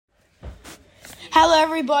Hello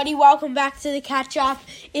everybody, welcome back to the Catch Up.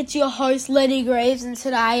 It's your host Lenny Greaves and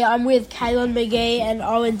today I'm with Kaylin McGee and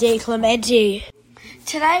Owen D. Clementi.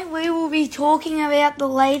 Today we will be talking about the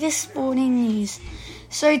latest sporting news.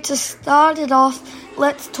 So to start it off,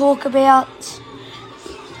 let's talk about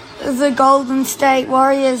the Golden State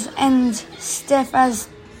Warriors and Steph as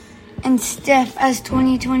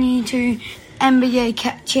 2022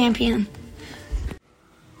 NBA champion.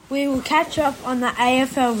 We will catch up on the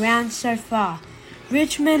AFL round so far.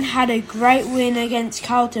 Richmond had a great win against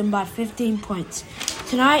Carlton by 15 points.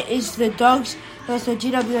 Tonight is the Dogs versus the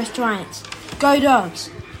GWS Giants. Go Dogs!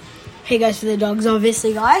 He goes for the Dogs,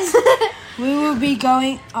 obviously, guys. We will be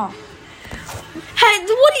going... Oh. Hey,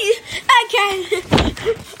 what are you... Okay.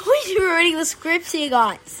 We're reading the scripts here,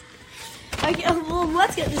 guys. Okay, well,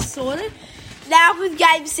 let's get this sorted. Now with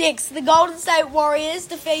Game 6, the Golden State Warriors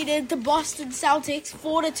defeated the Boston Celtics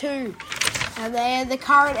 4-2. And they're the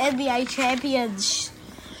current NBA champions.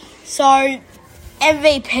 So,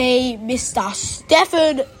 MVP, Mr.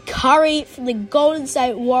 Stephen Curry from the Golden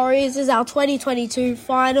State Warriors is our 2022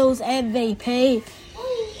 Finals MVP.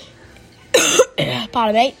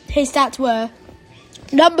 Pardon me. His stats were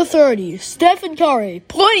number 30, Stephen Curry,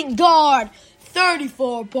 point guard,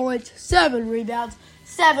 34 points, 7 rebounds,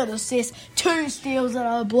 7 assists, 2 steals and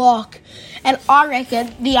a block. And I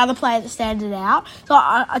reckon the other player that stands out, so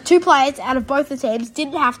 2 players out of both the teams,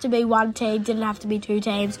 didn't have to be one team, didn't have to be 2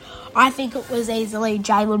 teams. I think it was easily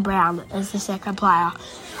Jaylen Brown as the second player.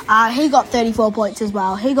 He got 34 points as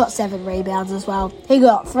well. He got 7 rebounds as well. He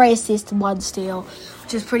got 3 assists and 1 steal,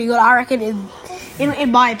 which is pretty good. I reckon,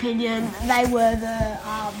 in my opinion, they were the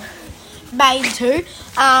main 2.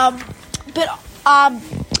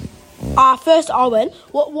 First, Owen,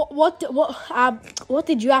 what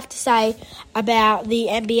did you have to say about the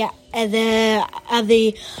NBA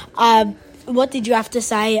what did you have to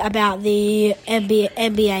say about the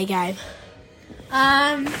NBA game?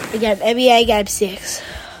 NBA game 6.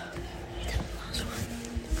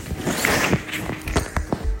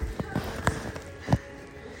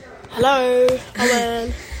 Hello,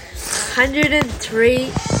 Owen.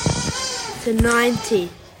 103-90.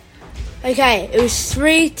 Okay, it was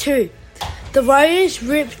 3-2. The Warriors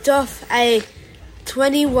ripped off a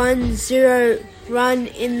 21-0 run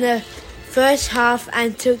in the first half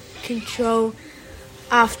and took control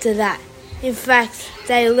after that. In fact,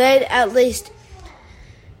 they led at least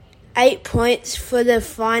 8 points for the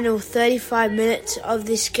final 35 minutes of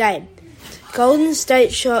this game. Golden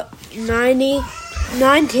State shot 19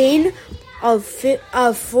 of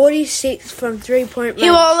 46 from 3-point range.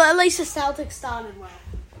 Yeah, well, at least the Celtics started well.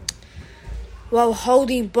 While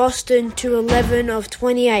holding Boston to 11 of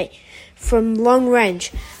 28 from long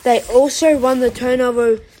range. They also won the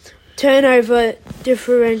turnover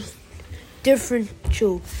differential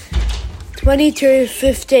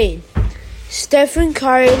 22-15. Stephen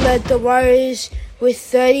Curry led the Warriors with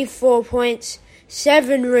 34 points,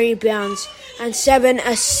 7 rebounds, and 7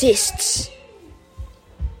 assists.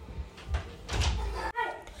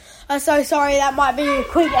 I'm so sorry, that might be a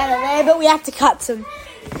quick edit there, but we have to cut some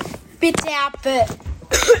bits out, but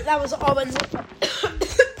that was Owen's. I'm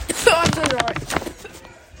so sorry.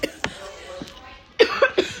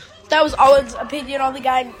 That was Owen's opinion on the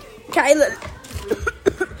game. Kaylin,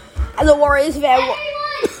 as a Warriors fan,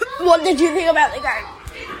 what did you think about the game?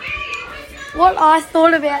 What I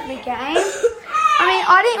thought about the game? I mean,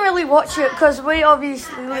 I didn't really watch it because we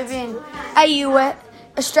obviously live in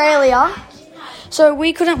Australia, so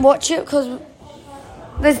we couldn't watch it because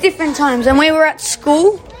there's different times, and we were at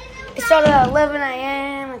school. It started at 11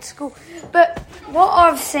 a.m. at school. But what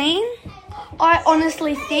I've seen, I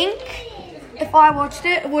honestly think if I watched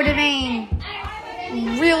it, it would have been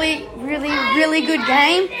really, really, really good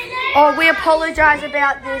game. Oh, we apologise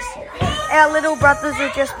about this. Our little brothers are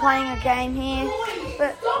just playing a game here.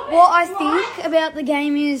 But what I think about the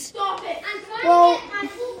game is, well,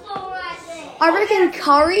 I reckon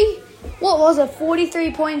Curry, what was it,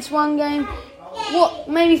 43 points one game,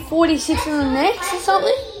 maybe 46 in the next or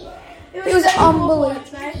something? It was unbelievable.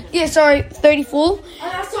 Yeah, sorry, 34.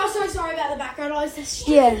 I'm so sorry about the background noise. There's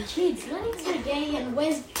stupid kids. Lenny's the game and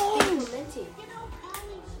where's Clementi?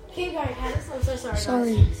 Keep going, Candace. I'm so sorry.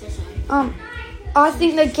 Sorry. I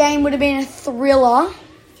think the game would have been a thriller.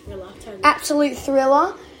 Totally. Absolute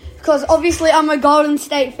thriller. Because obviously I'm a Golden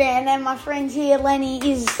State fan and my friend here, Lenny,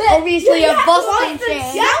 is obviously a Boston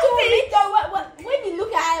fan. When you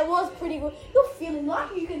look at it, it was pretty good. You're feeling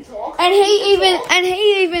like you can talk. And he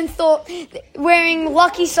even thought wearing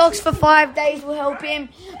lucky socks for 5 days will help him.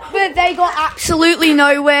 But they got absolutely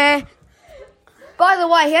nowhere. By the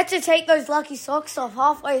way, he had to take those lucky socks off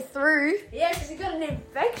halfway through. Yeah, because he got an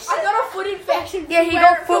infection. I got a foot infection. Yeah, he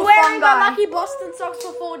got foot wearing my fungi. lucky Boston socks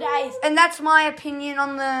for 4 days. And that's my opinion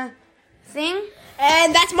on the thing.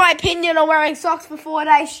 And that's my opinion on wearing socks for 4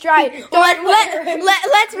 days straight.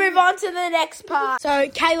 Let's move on to the next part. So,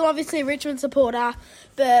 Kayla, obviously a Richmond supporter,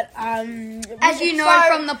 but As you know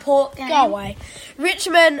from the Port game. Go away.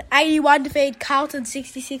 Richmond 81 defeated Carlton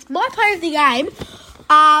 66. My player of the game,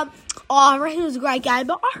 I reckon it was a great game,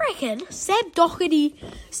 but I reckon Sam Doherty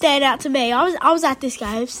stand out to me. I was at this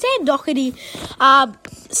game. Sam Doherty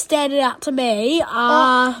standing out to me.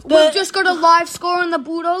 We've just got a live score on the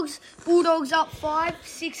Bulldogs. Bulldogs up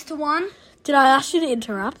 5-6-1. Did I ask you to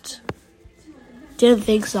interrupt? Didn't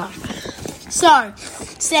think so. So,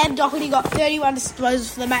 Sam Doherty got 31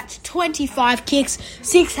 disposals for the match, 25 kicks,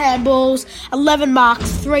 6 handballs, 11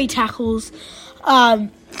 marks, 3 tackles.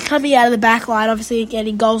 Coming out of the back line, obviously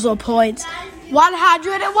getting goals or points.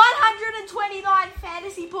 129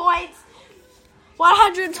 fantasy points.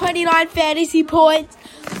 129 fantasy points.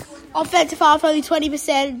 Offensive half only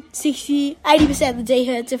 20%, 80% the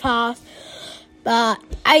defensive half.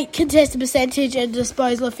 8 contested percentage and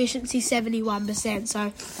disposal efficiency 71%.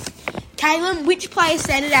 So, Caleb, which player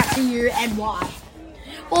standed out to you and why?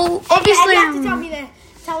 Well, obviously, you have to tell me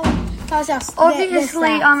tell us our obviously, their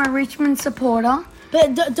stats. I'm a Richmond supporter.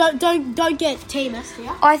 But don't get teamist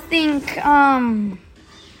here. I think,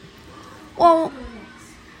 well,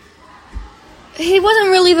 he wasn't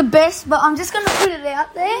really the best, but I'm just going to put it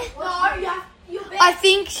out there. No, you're best. I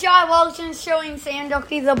think Shai Walton showing Sam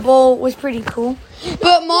Doherty the ball was pretty cool.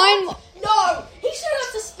 But mine... No, he should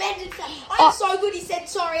have suspended that. I'm so good he said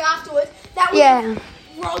sorry afterwards. That was Yeah.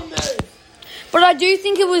 wrong move. But I do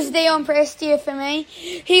think it was Dion Prestia for me.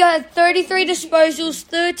 He had 33 disposals,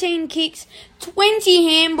 13 kicks, 20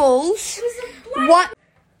 handballs. What?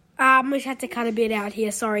 We just had to cut a bit out here.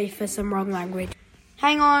 Sorry for some wrong language.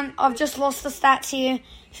 Hang on, I've just lost the stats here.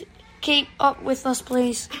 Keep up with us,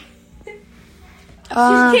 please.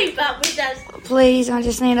 Just keep up with us. Please, I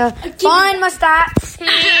just need to find my stats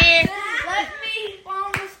here. Let me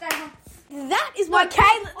find my stats. That is why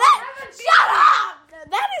Caleb... Shut up!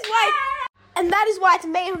 That is why... And that is why it's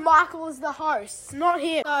me and Michael as the hosts, not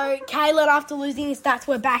him. So, Kaylin, after losing his stats,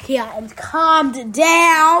 we're back here and calmed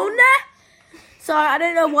down. So, I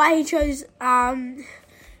don't know why he chose,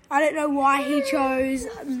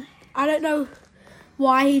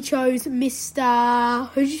 Mr.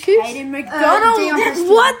 Who'd you choose? Hayden McDonald.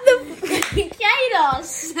 What the...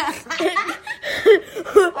 Gators.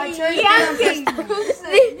 I chose Dion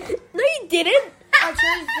Prestia. No, you didn't. I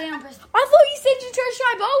chose Dion Prestia. I thought you said you chose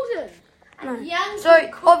Shai Bolton. So,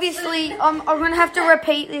 obviously, I'm going to have to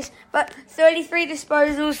repeat this, but 33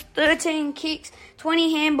 disposals, 13 kicks,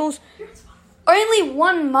 20 handballs, only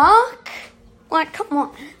 1 mark? Like, come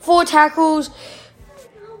on. 4 tackles,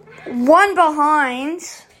 1 behind.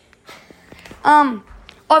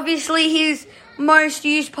 Obviously, his most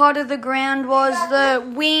used part of the ground was the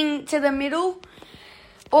wing to the middle,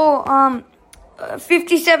 or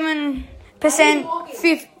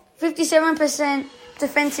 57%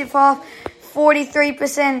 defensive half,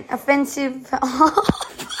 43% offensive half.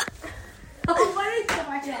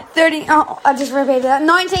 30. Oh, I just repeated that.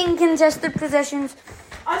 19 contested possessions,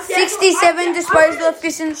 67 disposal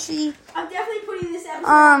efficiency. I'm definitely putting this episode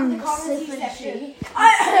under the comedy section.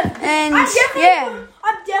 And I'm definitely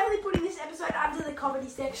yeah. putting this episode under the comedy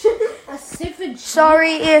section.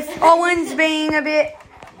 Sorry if Owen's being a bit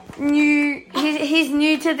new. He's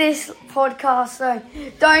new to this podcast, so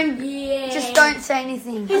don't say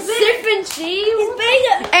anything. He's being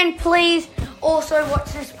And please also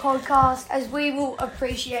watch this podcast, as we will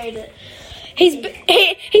appreciate it. He's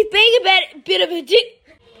being a bit of a dick.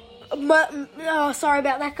 Oh, sorry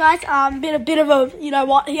about that, guys. Been a bit of a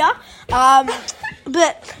here.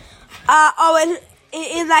 But Owen,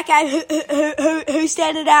 in that game, who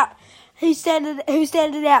standed out? Who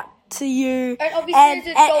standed out to you? And obviously, as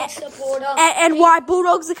a dog supporter. And why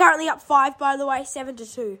Bulldogs are currently up 5, by the way,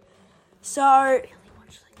 7-2. So.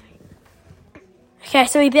 Okay,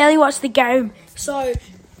 so we barely watched the game. So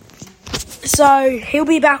he'll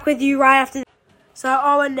be back with you right after. So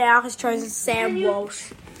Owen now has chosen Sam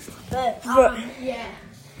Walsh. Yeah.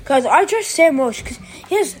 Guys, I chose Sam Walsh because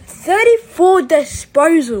he has 34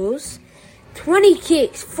 disposals, 20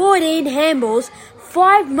 kicks, 14 handballs,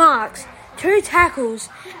 5 marks, 2 tackles,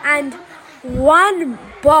 and 1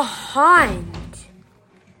 behind.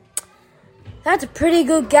 That's a pretty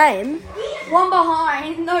good game. 1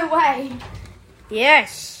 behind? No way.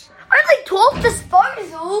 Yes. Only 12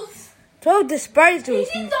 disposals. 12 disposals.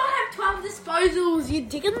 He did not have 12 disposals, you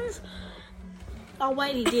dickens. Oh,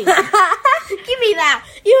 wait, he did. Give me that.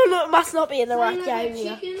 You must not be in the right game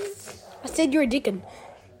here. I said you're a dickin'.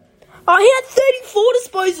 Oh, he had 34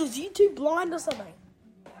 disposals. You too blind or something?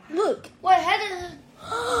 Look. Wait, how did...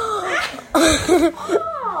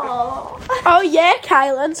 Oh, yeah,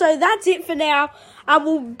 Kaylin. So that's it for now. I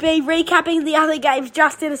will be recapping the other games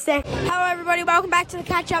just in a sec. Hello, everybody. Welcome back to the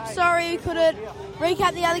catch-up. Sorry we couldn't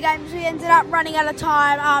recap the other games. We ended up running out of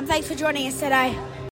time. Thanks for joining us today.